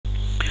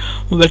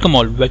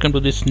Welcome to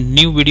this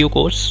new video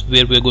course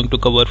where we are going to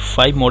cover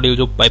 5 modules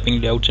of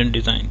piping layouts and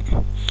design.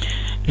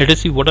 Let us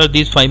see what are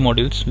these 5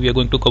 modules. We are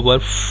going to cover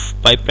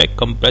pipe rack,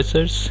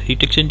 compressors,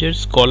 heat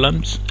exchangers,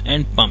 columns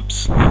and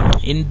pumps.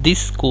 In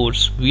this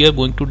course we are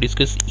going to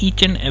discuss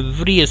each and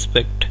every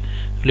aspect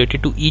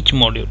related to each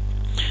module.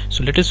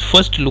 So let us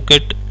first look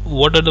at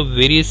what are the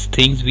various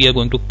things we are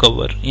going to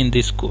cover in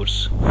this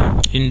course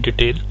in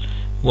detail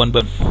one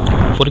by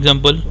one. For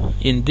example,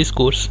 in this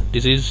course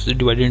this is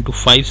divided into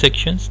 5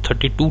 sections,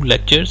 32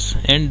 lectures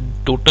and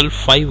total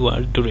 5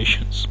 hour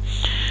durations.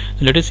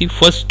 Let us see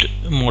first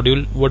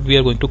module what we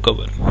are going to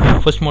cover.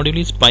 First module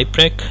is pipe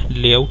rack,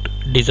 layout,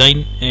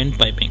 design and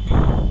piping.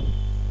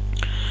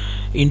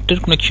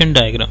 Interconnection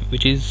diagram,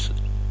 which is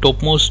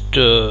topmost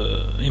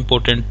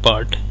important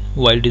part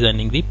while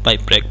designing the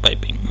pipe rack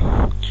piping.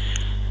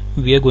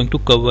 We are going to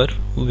cover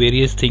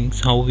various things,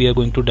 how we are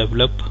going to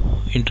develop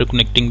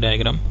interconnecting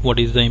diagram, what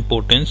is the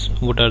importance,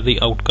 what are the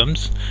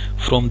outcomes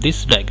from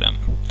this diagram.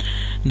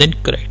 Then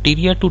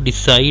criteria to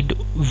decide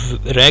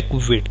rack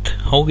width,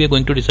 how we are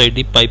going to decide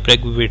the pipe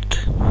rack width,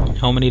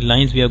 how many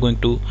lines we are going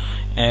to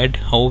add,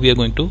 how we are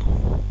going to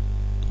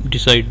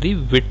decide the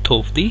width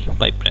of the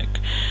pipe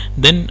rack.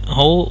 Then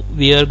how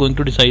we are going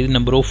to decide the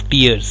number of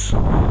tiers.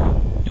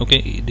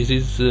 Okay, this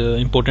is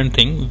important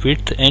thing,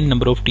 width and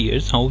number of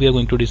tiers. How we are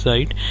going to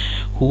decide,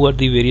 who are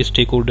the various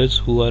stakeholders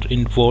who are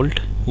involved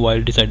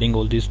while deciding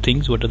all these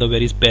things, what are the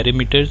various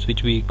parameters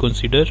which we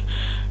consider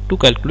to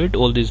calculate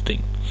all these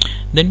things.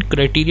 Then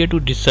criteria to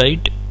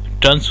decide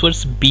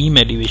transverse beam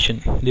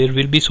elevation. There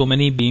will be so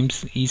many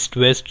beams, east,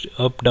 west,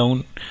 up,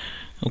 down.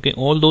 Okay,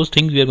 all those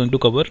things we are going to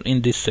cover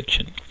in this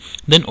section.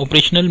 Then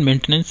operational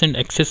maintenance and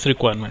access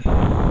requirement.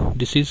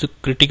 This is a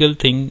critical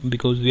thing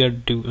because we are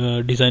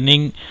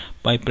designing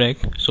pipe rack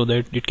so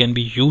that it can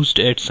be used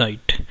at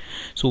site.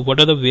 So what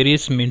are the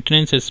various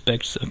maintenance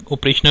aspects,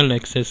 operational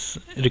access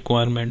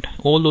requirement,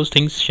 all those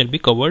things shall be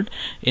covered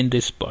in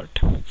this part.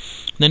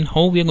 Then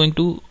how we are going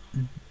to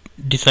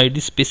decide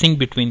the spacing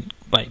between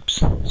pipes.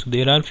 So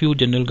there are few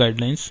general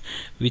guidelines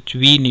which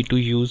we need to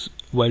use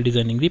while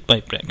designing the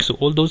pipe rack. So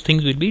all those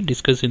things will be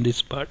discussed in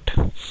this part.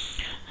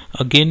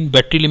 Again,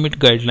 battery limit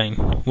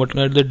guideline, what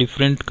are the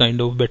different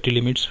kind of battery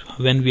limits,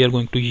 when we are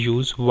going to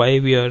use, why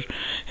we are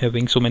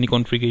having so many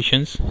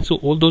configurations. So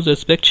all those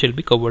aspects shall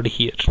be covered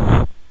here.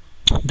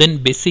 Then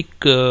basic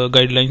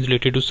guidelines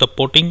related to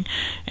supporting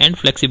and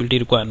flexibility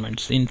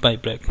requirements in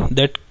pipe rack,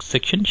 that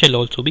section shall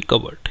also be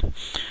covered.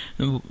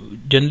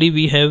 Generally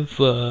we have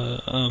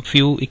a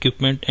few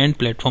equipment and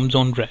platforms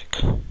on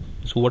rack.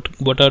 So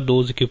what are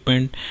those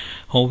equipment,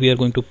 how we are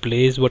going to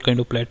place, what kind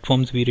of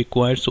platforms we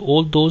require. So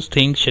all those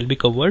things shall be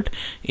covered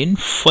in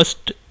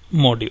first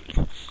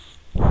module.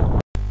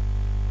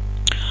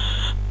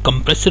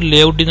 Compressor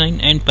layout design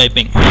and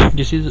piping.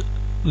 This is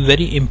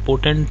very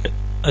important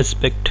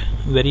aspect,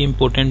 very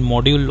important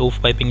module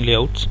of piping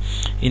layouts.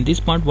 In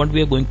this part what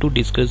we are going to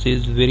discuss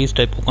is various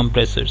type of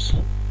compressors,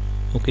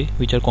 okay,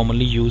 which are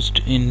commonly used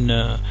in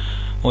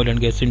oil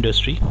and gas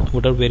industry.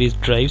 What are various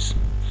drives,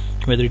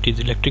 whether it is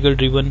electrical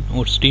driven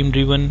or steam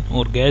driven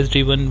or gas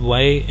driven,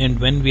 why and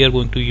when we are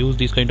going to use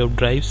these kind of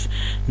drives,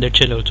 that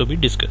shall also be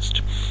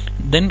discussed.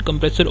 Then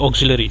compressor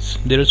auxiliaries.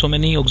 There are so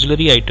many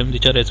auxiliary items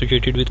which are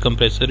associated with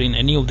compressor in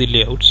any of the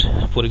layouts.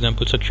 For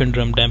example, suction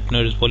drum,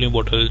 dampeners, volume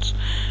bottles,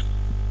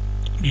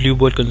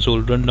 lube oil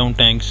console, rundown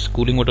tanks,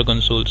 cooling water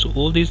console. So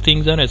all these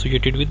things are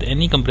associated with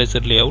any compressor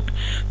layout.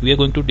 We are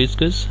going to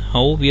discuss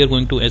how we are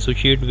going to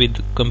associate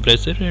with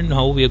compressor and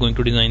how we are going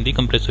to design the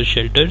compressor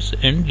shelters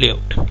and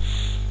layout.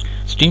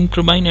 Steam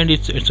turbine and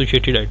its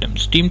associated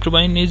items. Steam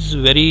turbine is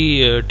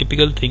very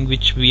typical thing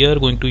which we are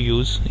going to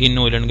use in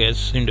oil and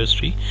gas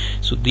industry.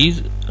 So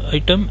these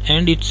item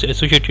and its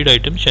associated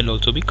items shall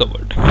also be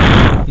covered.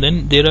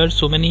 Then there are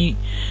so many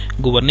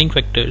governing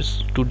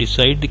factors to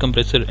decide the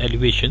compressor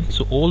elevation.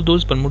 So all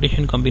those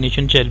permutation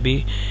combination shall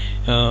be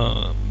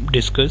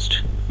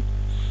discussed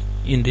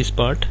in this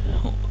part.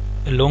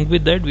 Along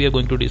with that we are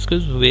going to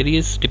discuss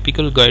various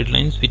typical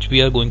guidelines which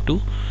we are going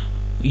to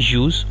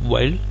use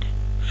while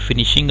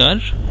finishing our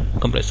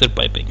compressor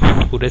piping.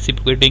 For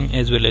reciprocating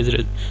as well as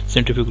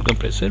centrifugal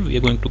compressor we are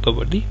going to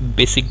cover the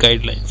basic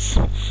guidelines.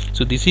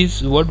 So this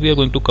is what we are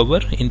going to cover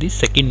in the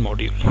second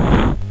module.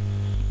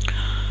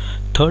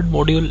 Third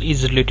module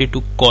is related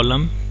to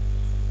column.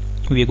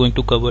 We are going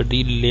to cover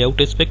the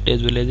layout aspect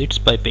as well as its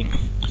piping.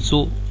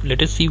 So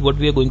let us see what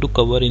we are going to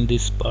cover in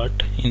this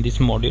part, in this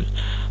module.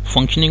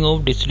 Functioning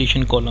of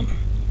distillation column.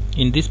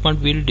 In this part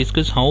we will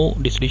discuss how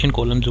distillation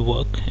columns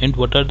work and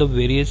what are the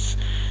various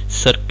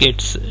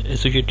circuits,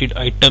 associated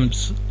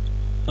items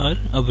are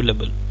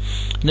available.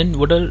 Then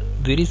what are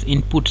various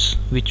inputs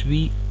which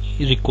we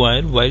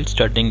require while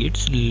starting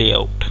its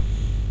layout.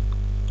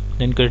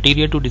 Then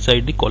criteria to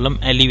decide the column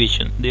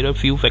elevation. There are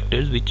few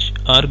factors which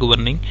are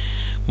governing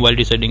while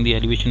deciding the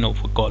elevation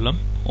of a column.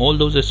 All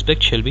those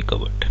aspects shall be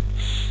covered.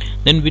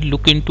 Then we'll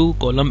look into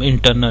column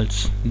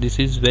internals. This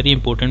is very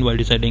important while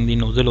deciding the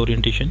nozzle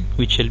orientation,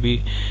 which shall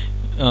be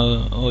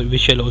we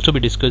shall also be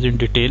discussed in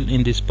detail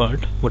in this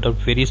part what are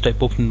various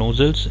type of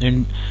nozzles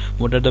and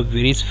what are the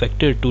various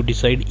factors to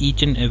decide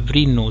each and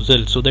every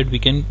nozzle, so that we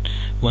can,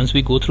 once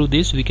we go through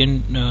this, we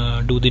can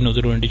do the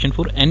nozzle orientation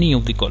for any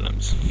of the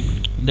columns.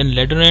 Then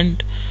ladder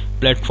and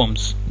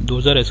platforms,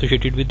 those are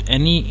associated with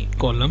any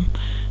column,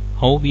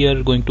 how we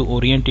are going to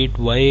orient it,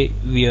 why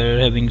we are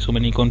having so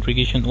many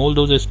configuration, all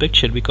those aspects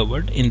shall be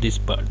covered in this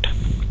part.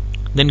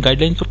 Then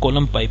guidelines for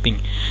column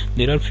piping,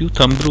 there are few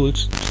thumb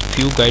rules,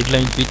 few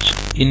guidelines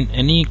which in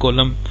any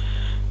column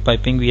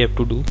piping we have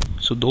to do,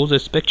 so those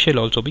aspects shall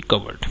also be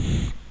covered.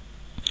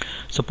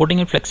 Supporting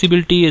and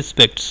flexibility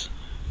aspects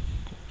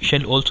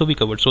shall also be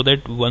covered, so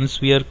that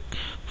once we are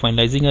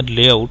finalizing a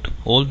layout,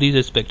 all these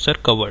aspects are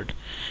covered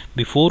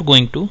before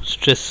going to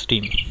stress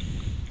stream.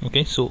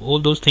 Okay, so all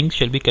those things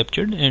shall be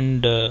captured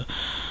and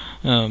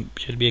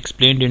shall be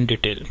explained in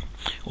detail.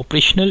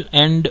 Operational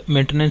and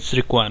maintenance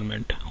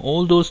requirement,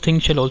 all those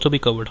things shall also be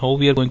covered, how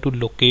we are going to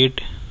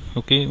locate,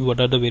 okay, what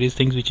are the various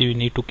things which we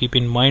need to keep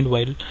in mind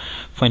while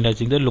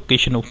finalizing the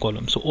location of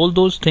columns. So all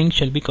those things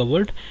shall be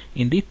covered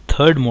in the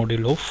third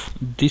module of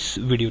this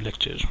video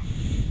lecture.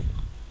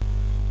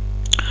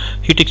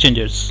 Heat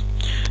exchangers,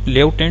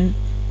 layout and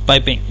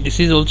piping, this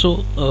is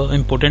also an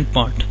important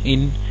part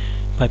in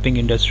piping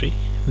industry.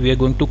 We are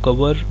going to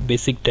cover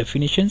basic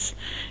definitions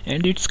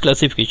and its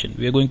classification.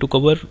 We are going to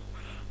cover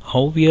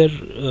how we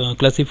are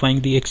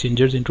classifying the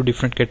exchangers into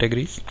different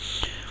categories,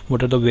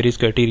 what are the various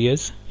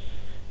criterias.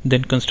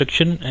 Then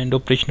construction and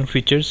operational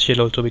features shall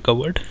also be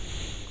covered.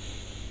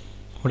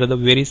 What are the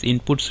various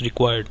inputs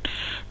required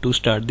to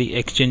start the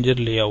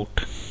exchanger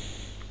layout,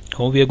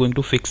 how we are going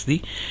to fix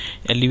the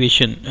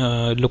elevation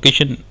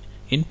location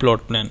in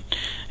plot plan.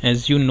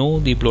 As you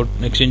know, the plot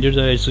exchangers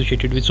are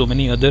associated with so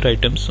many other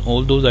items,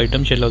 all those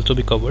items shall also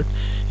be covered,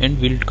 and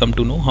we'll come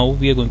to know how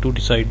we are going to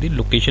decide the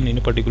location in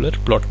a particular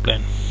plot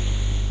plan.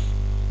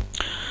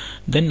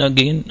 Then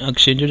again,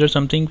 exchangers are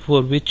something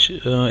for which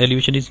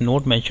elevation is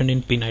not mentioned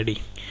in pin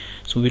ID,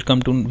 so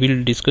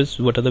we'll discuss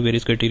what are the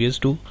various criteria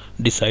to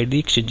decide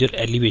the exchanger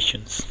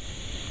elevations.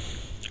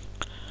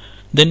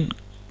 Then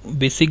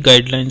basic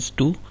guidelines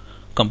to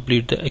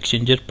complete the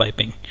exchanger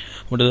piping,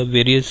 what are the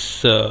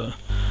various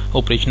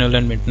operational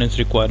and maintenance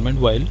requirement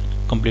while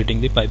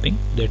completing the piping,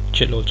 that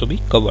shall also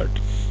be covered.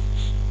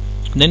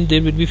 Then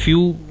there will be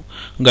few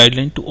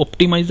guidelines to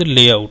optimize the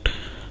layout,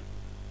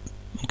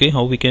 okay,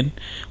 how we can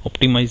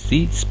optimize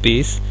the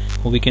space,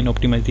 how we can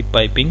optimize the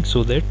piping,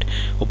 so that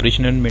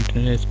operational and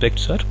maintenance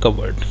aspects are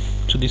covered.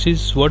 So this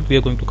is what we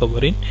are going to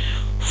cover in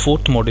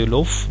fourth module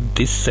of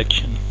this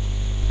section.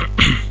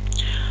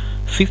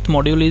 Fifth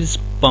module is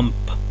pump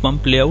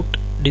layout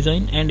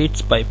design and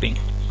its piping.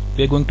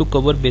 We are going to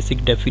cover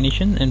basic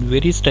definition and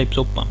various types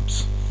of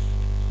pumps.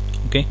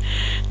 Okay,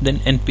 then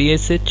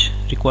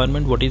NPSH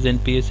requirement, what is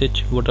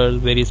NPSH, what are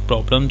various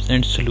problems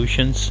and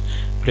solutions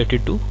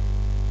related to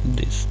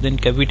this. Then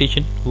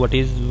cavitation, what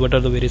are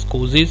the various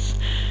causes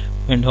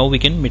and how we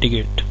can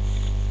mitigate.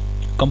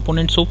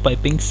 Components of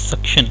piping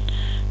suction,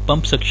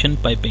 pump suction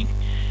piping.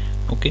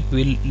 Okay,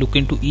 we'll look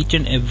into each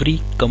and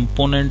every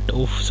component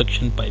of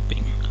suction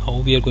piping, how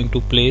we are going to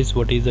place,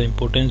 what is the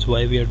importance,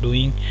 why we are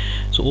doing,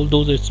 so all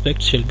those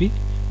aspects shall be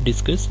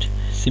discussed.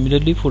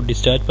 Similarly for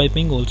discharge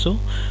piping also,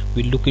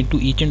 we'll look into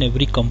each and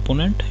every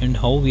component and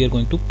how we are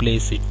going to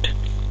place it.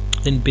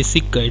 Then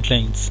basic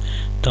guidelines,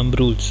 thumb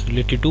rules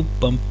related to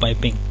pump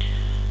piping.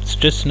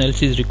 Stress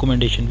analysis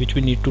recommendation, which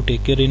we need to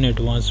take care in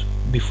advance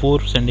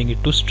before sending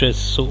it to stress,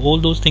 so all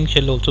those things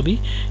shall also be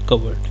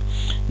covered.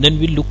 Then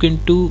we'll look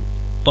into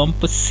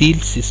pump seal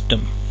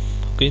system.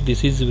 Okay,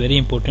 this is a very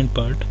important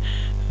part.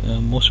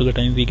 Most of the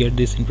time we get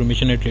this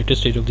information at later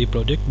stage of the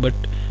project, but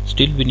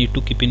still we need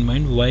to keep in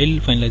mind while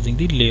finalizing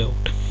the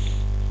layout.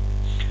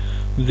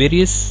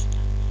 Various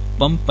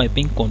pump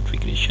piping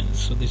configurations,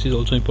 so this is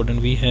also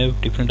important. We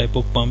have different type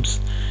of pumps,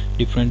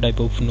 different type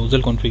of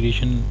nozzle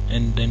configuration,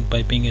 and then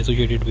piping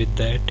associated with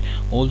that.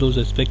 All those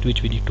aspects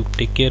which we need to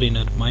take care in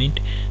our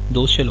mind,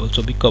 those shall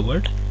also be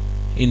covered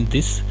in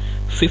this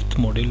fifth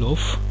module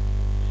of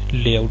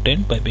layout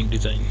and piping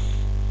design.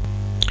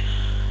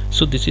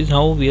 So this is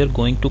how we are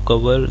going to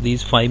cover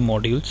these 5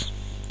 modules.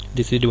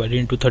 This is divided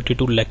into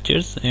 32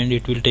 lectures and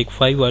it will take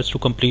 5 hours to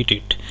complete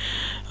it.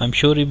 I'm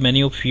sure if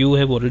many of you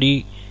have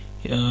already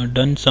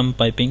done some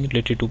piping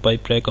related to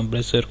pipe rack,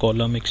 compressor,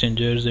 column,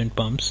 exchangers and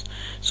pumps,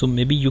 so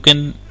maybe you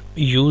can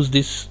use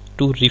this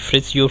to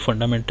refresh your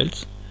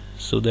fundamentals,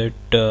 so that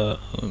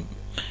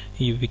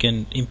we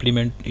can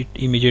implement it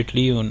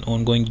immediately on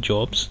ongoing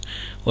jobs,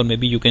 or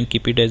maybe you can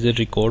keep it as a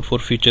record for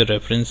future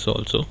reference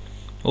also,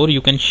 or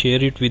you can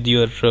share it with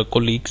your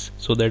colleagues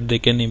so that they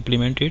can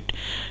implement it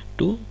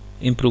to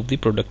improve the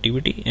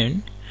productivity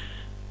and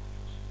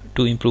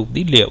to improve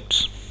the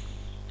layouts.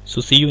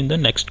 So see you in the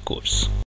next course.